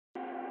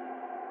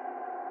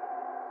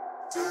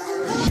What?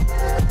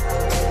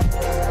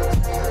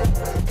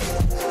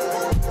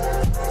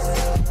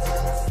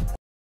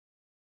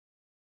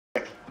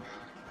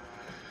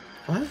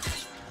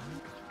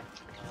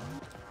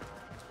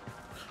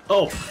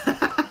 Oh!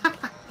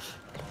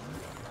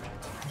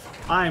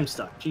 I'm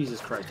stuck.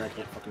 Jesus Christ, I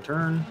can't fucking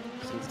turn.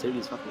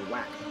 Sensitivity's fucking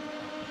whack.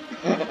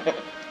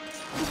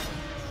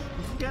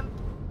 Again.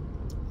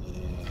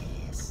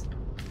 Yes.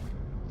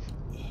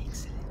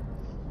 Excellent.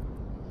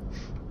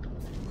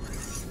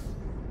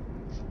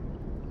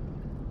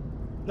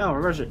 No,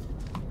 reverse it.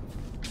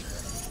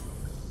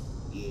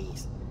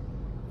 Yes.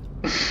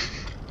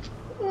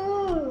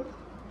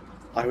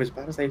 I was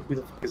about to say, who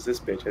the fuck is this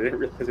bitch? I didn't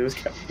realize it was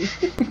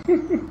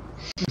Kevin.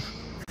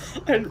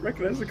 I didn't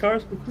recognize the car.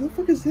 So who the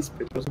fuck is this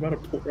bitch? I was about to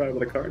pull her out of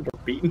the car and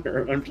start beating her.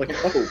 And I'm just like,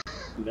 oh,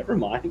 never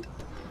mind.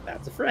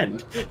 That's a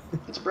friend.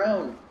 It's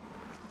brown.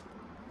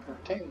 Or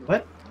tan.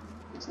 What?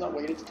 It's not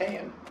white, it's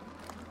tan.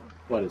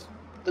 What is?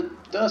 The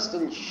dust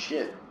and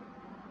shit.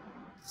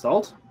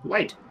 Salt?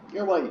 White.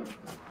 You're white.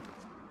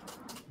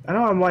 I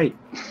know I'm white.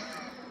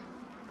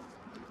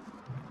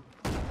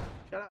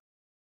 Shut up.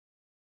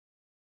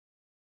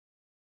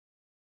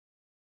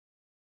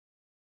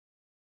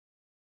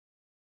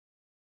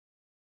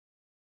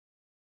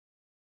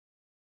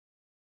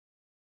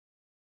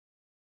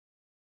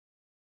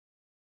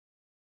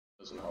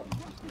 Doesn't help.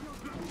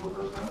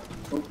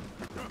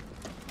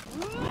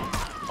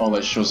 All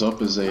that shows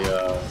up is a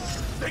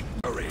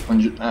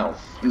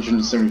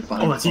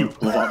 175 Oh, that's you.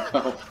 block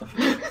out.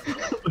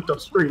 Looked up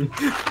screen.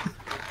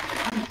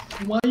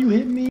 Why you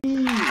hit me?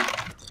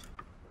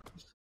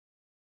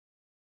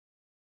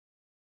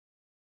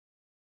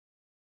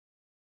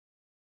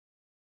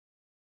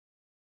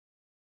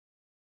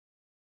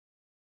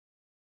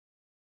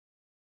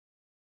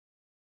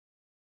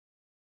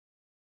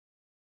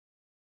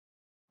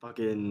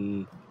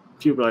 Fucking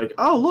people are like,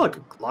 oh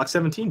look, Glock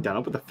 17 done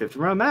up with a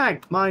 50-round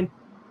mag. Mine.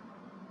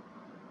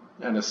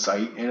 And a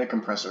sight and a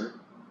compressor.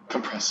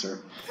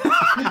 Compensator.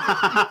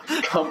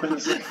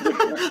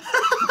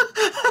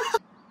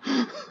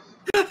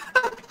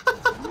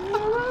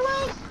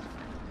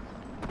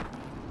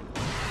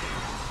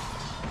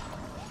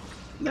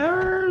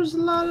 There's a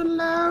lot of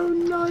loud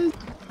noise.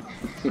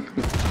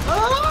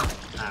 Ah!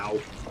 Ow.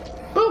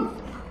 Boom.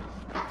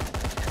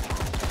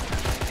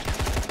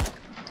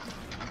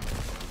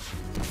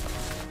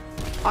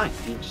 Fine,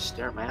 you just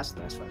stare at my ass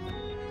and that's fine.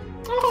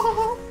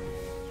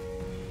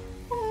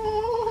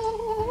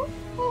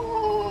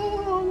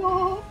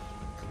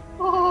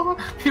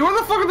 Hey, where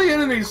the fuck are the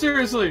enemies?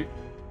 Seriously.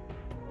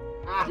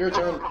 Your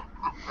turn.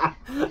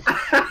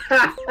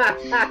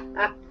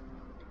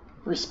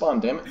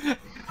 Respawn, damn it.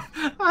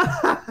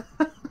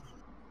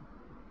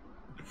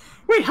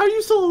 Wait, how are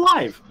you still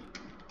alive?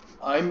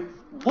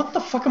 What the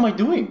fuck am I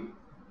doing?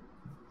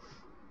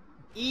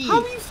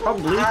 How are you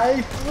probably?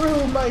 I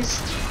threw my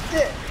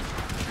stick.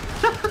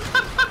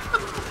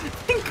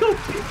 Then go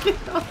pick it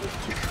up.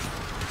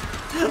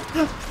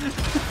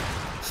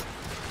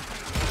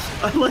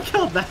 I like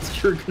how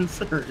that's your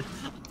concern.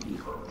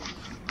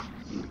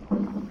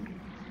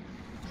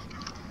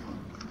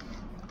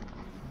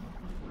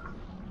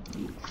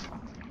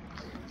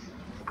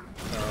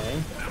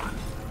 Okay.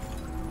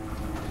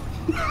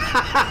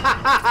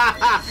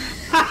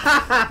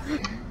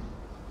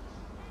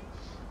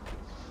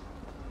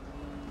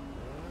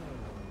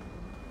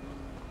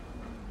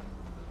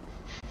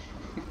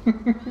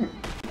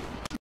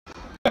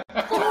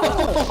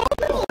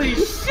 Holy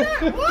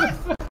shit! What?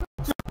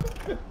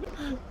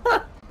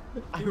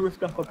 I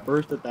ripped off a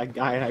burst at that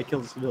guy and I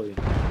killed a civilian.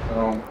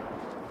 Oh.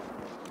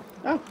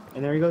 Oh,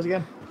 and there he goes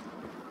again.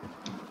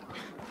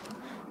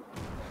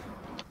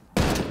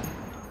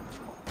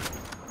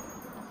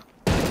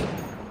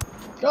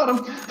 Got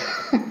him!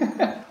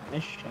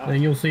 Nice shot.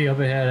 Then you'll see up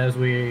ahead as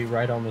we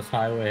ride on this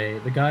highway,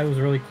 the guy was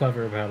really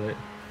clever about it.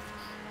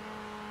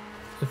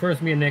 So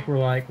first me and Nick were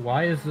like,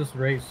 why is this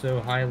race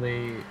so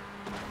highly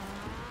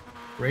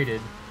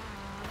rated?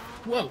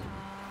 Whoa!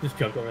 Just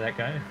jumped over that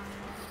guy.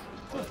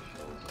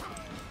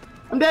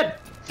 I'm dead!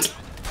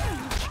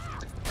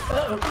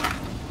 Uh-oh.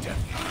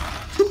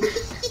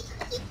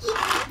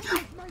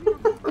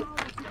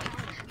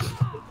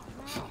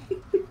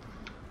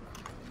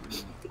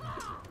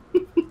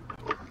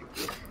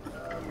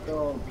 I'm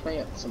gonna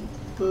plant some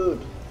food.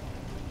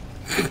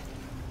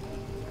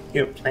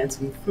 You know, plant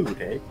some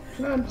food, eh?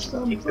 Plant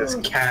some Take food. this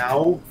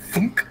cow,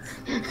 funk,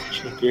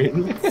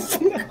 chicken.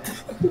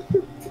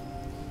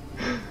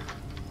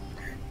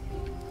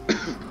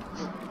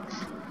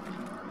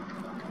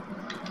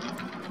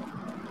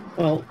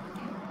 Well,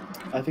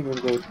 I think we're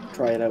gonna go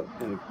try it out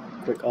in a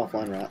quick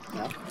offline route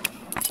now.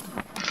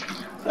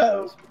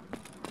 Oh.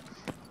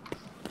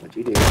 What'd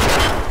you do?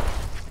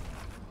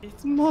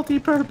 It's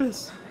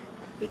multi-purpose.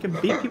 They can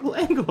beat people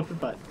and go up the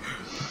butt.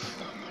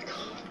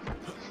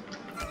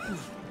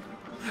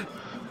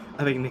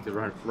 I think Nick is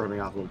running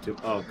off a little too.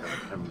 Oh god.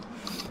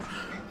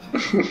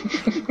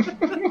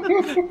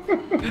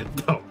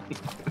 Don't.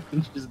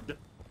 Just don't.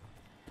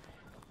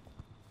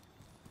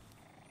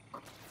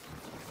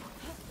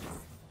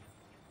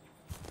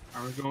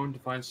 Are we going to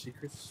find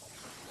secrets?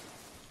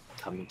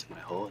 Come into my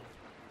hole.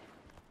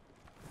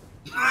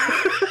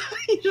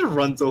 He just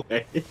runs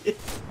away.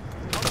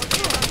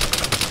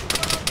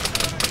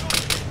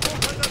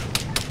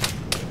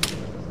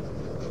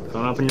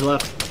 Coming up on your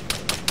left.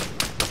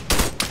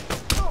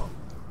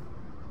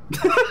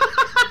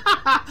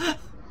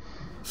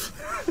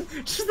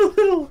 Just a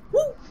little.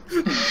 Woo!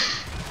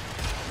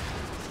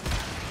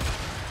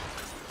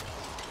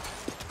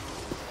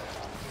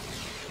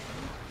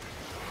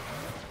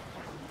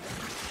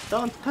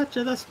 Don't touch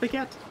the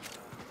spaghetti.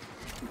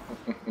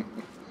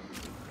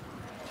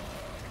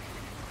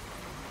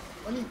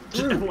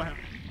 Wow.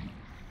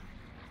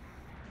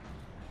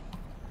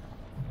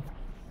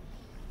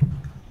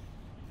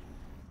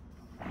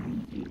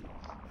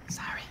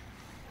 Sorry.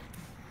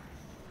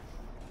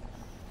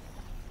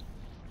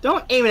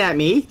 Don't aim it at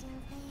me.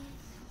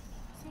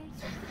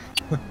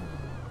 But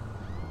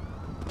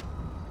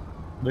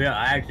yeah,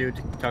 I actually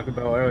talked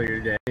about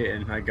earlier today,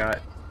 and I got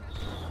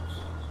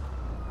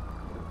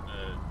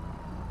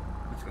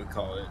what you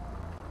call it?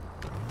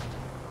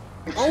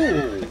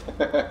 Oh!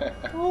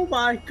 Oh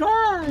my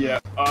god! Yeah,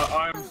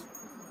 I'm.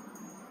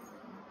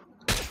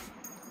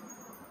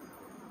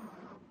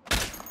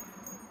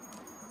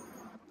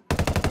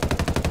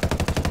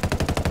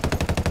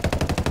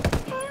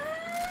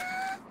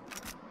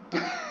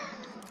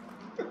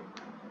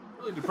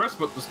 Really depressed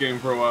about this game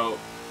for a while.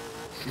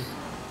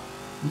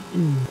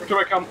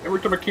 Every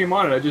time I came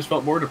on it, I just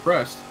felt more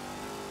depressed.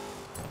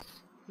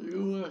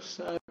 You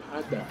said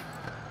had that.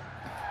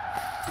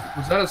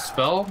 Was that a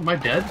spell? Am I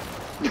dead?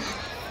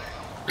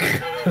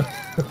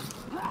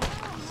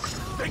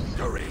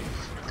 Victory!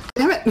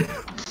 Damn it!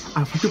 I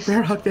want to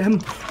bear hug them.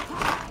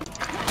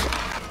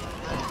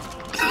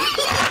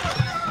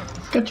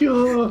 Got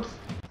you!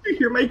 You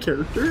hear my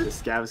character?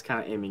 This guy was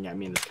kind of aiming at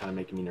me and it's kind of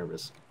making me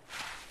nervous.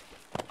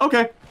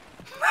 Okay.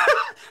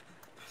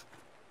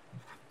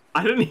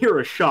 I didn't hear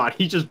a shot.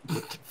 He just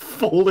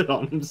folded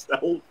on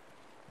himself.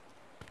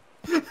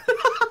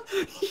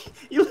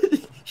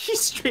 He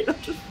straight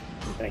up just...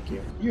 Thank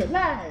you. You're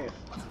alive!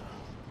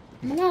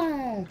 I'm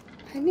alive!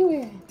 I knew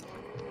it!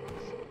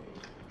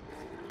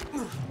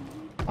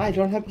 I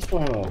don't have pistol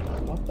ammo.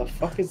 What the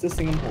fuck is this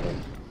thing I'm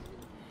holding?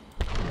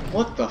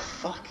 What the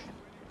fuck?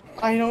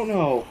 I don't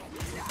know.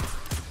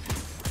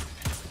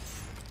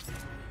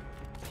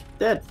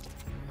 Dead.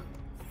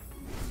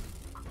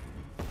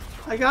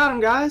 I got him,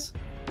 guys.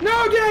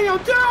 No, Daniel,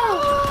 don't!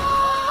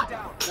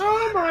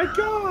 Oh my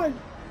god!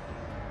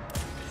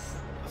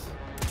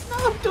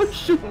 No, don't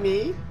shoot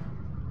me.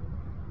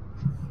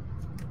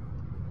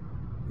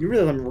 You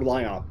realize I'm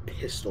relying on a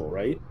pistol,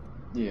 right?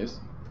 Yes.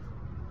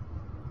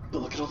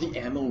 But look at all the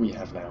ammo we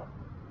have now.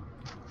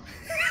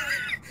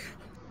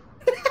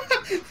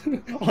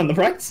 On the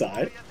right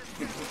side.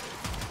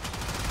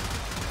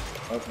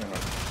 Okay, no.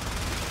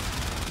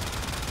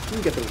 You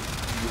can get the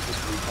use this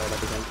retard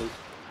up again, please.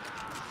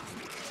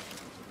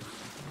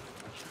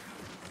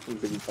 I'm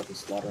busy fucking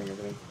slaughtering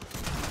everything.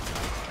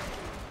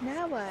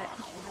 Now what?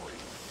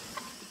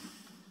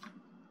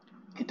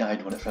 It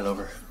died when it fell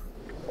over.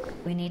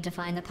 We need to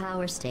find the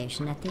power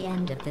station at the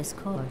end of this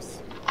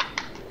course.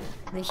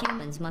 The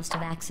humans must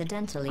have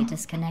accidentally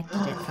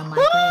disconnected it from my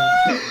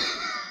brain.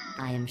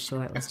 I am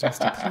sure it was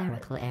just a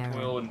clerical error.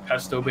 Oil and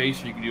pesto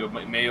base, or you can do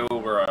a mayo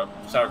or a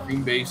sour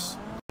cream base.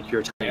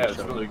 Your time. Yeah, it's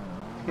really.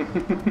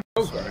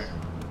 Oh, sorry.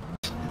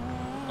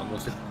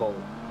 Almost hit the bowl.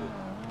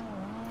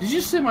 Did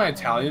you say my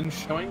Italian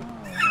showing?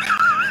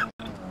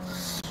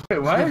 Wait,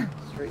 what?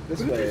 Straight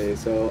this way,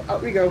 so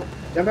out we go.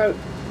 Jump out!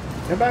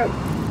 Jump out!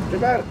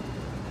 Jump out!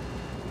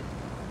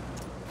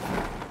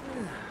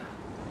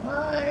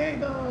 I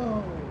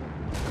go!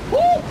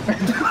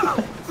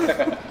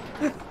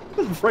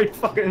 Right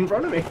fucking in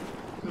front of me.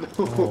 No.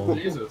 Oh.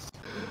 Jesus.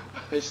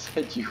 I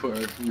said you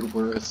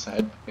were a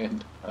sad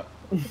panda.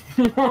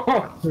 What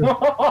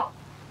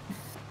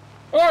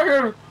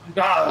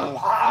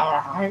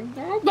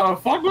the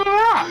fuck was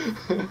that?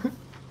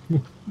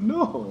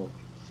 No.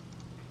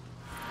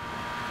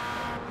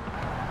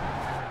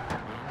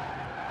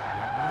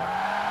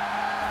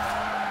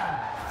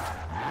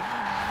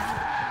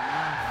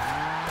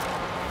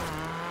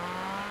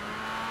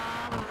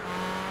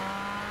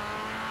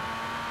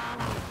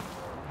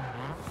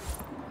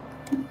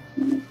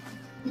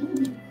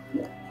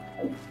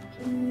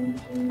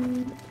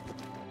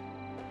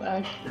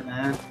 Bye. Come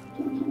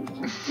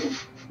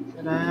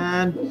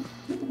on.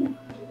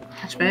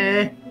 Catch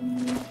me.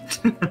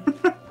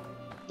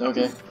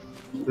 Okay.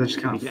 We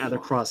can either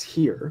cross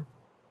here,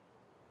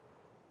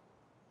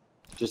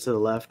 just to the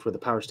left where the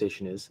power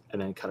station is, and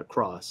then cut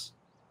across,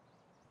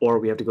 or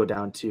we have to go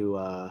down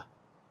to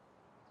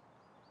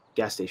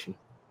gas station.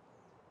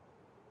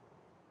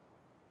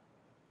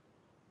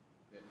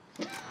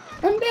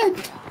 I'm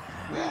dead.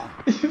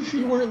 If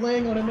you weren't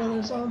laying on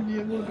another zombie,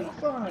 it would have been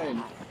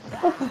fine.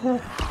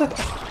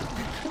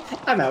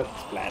 I'm out.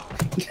 Splat.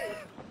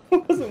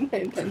 That wasn't my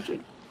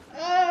intention.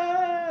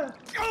 Ah!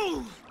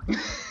 No.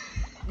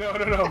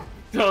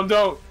 Dylan,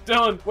 don't.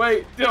 Dylan,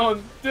 wait.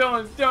 Dylan,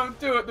 don't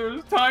do it.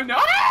 There's time now.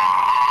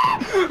 Ah!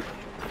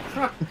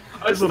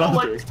 I still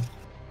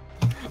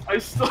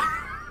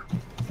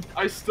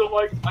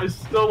like. I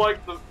still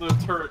like the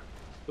turret.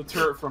 The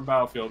turret from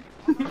Battlefield.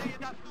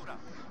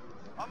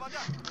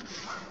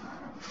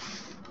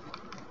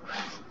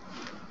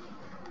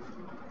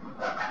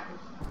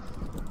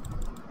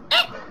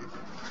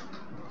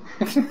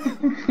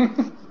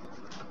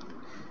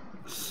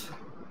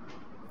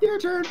 Your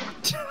turn.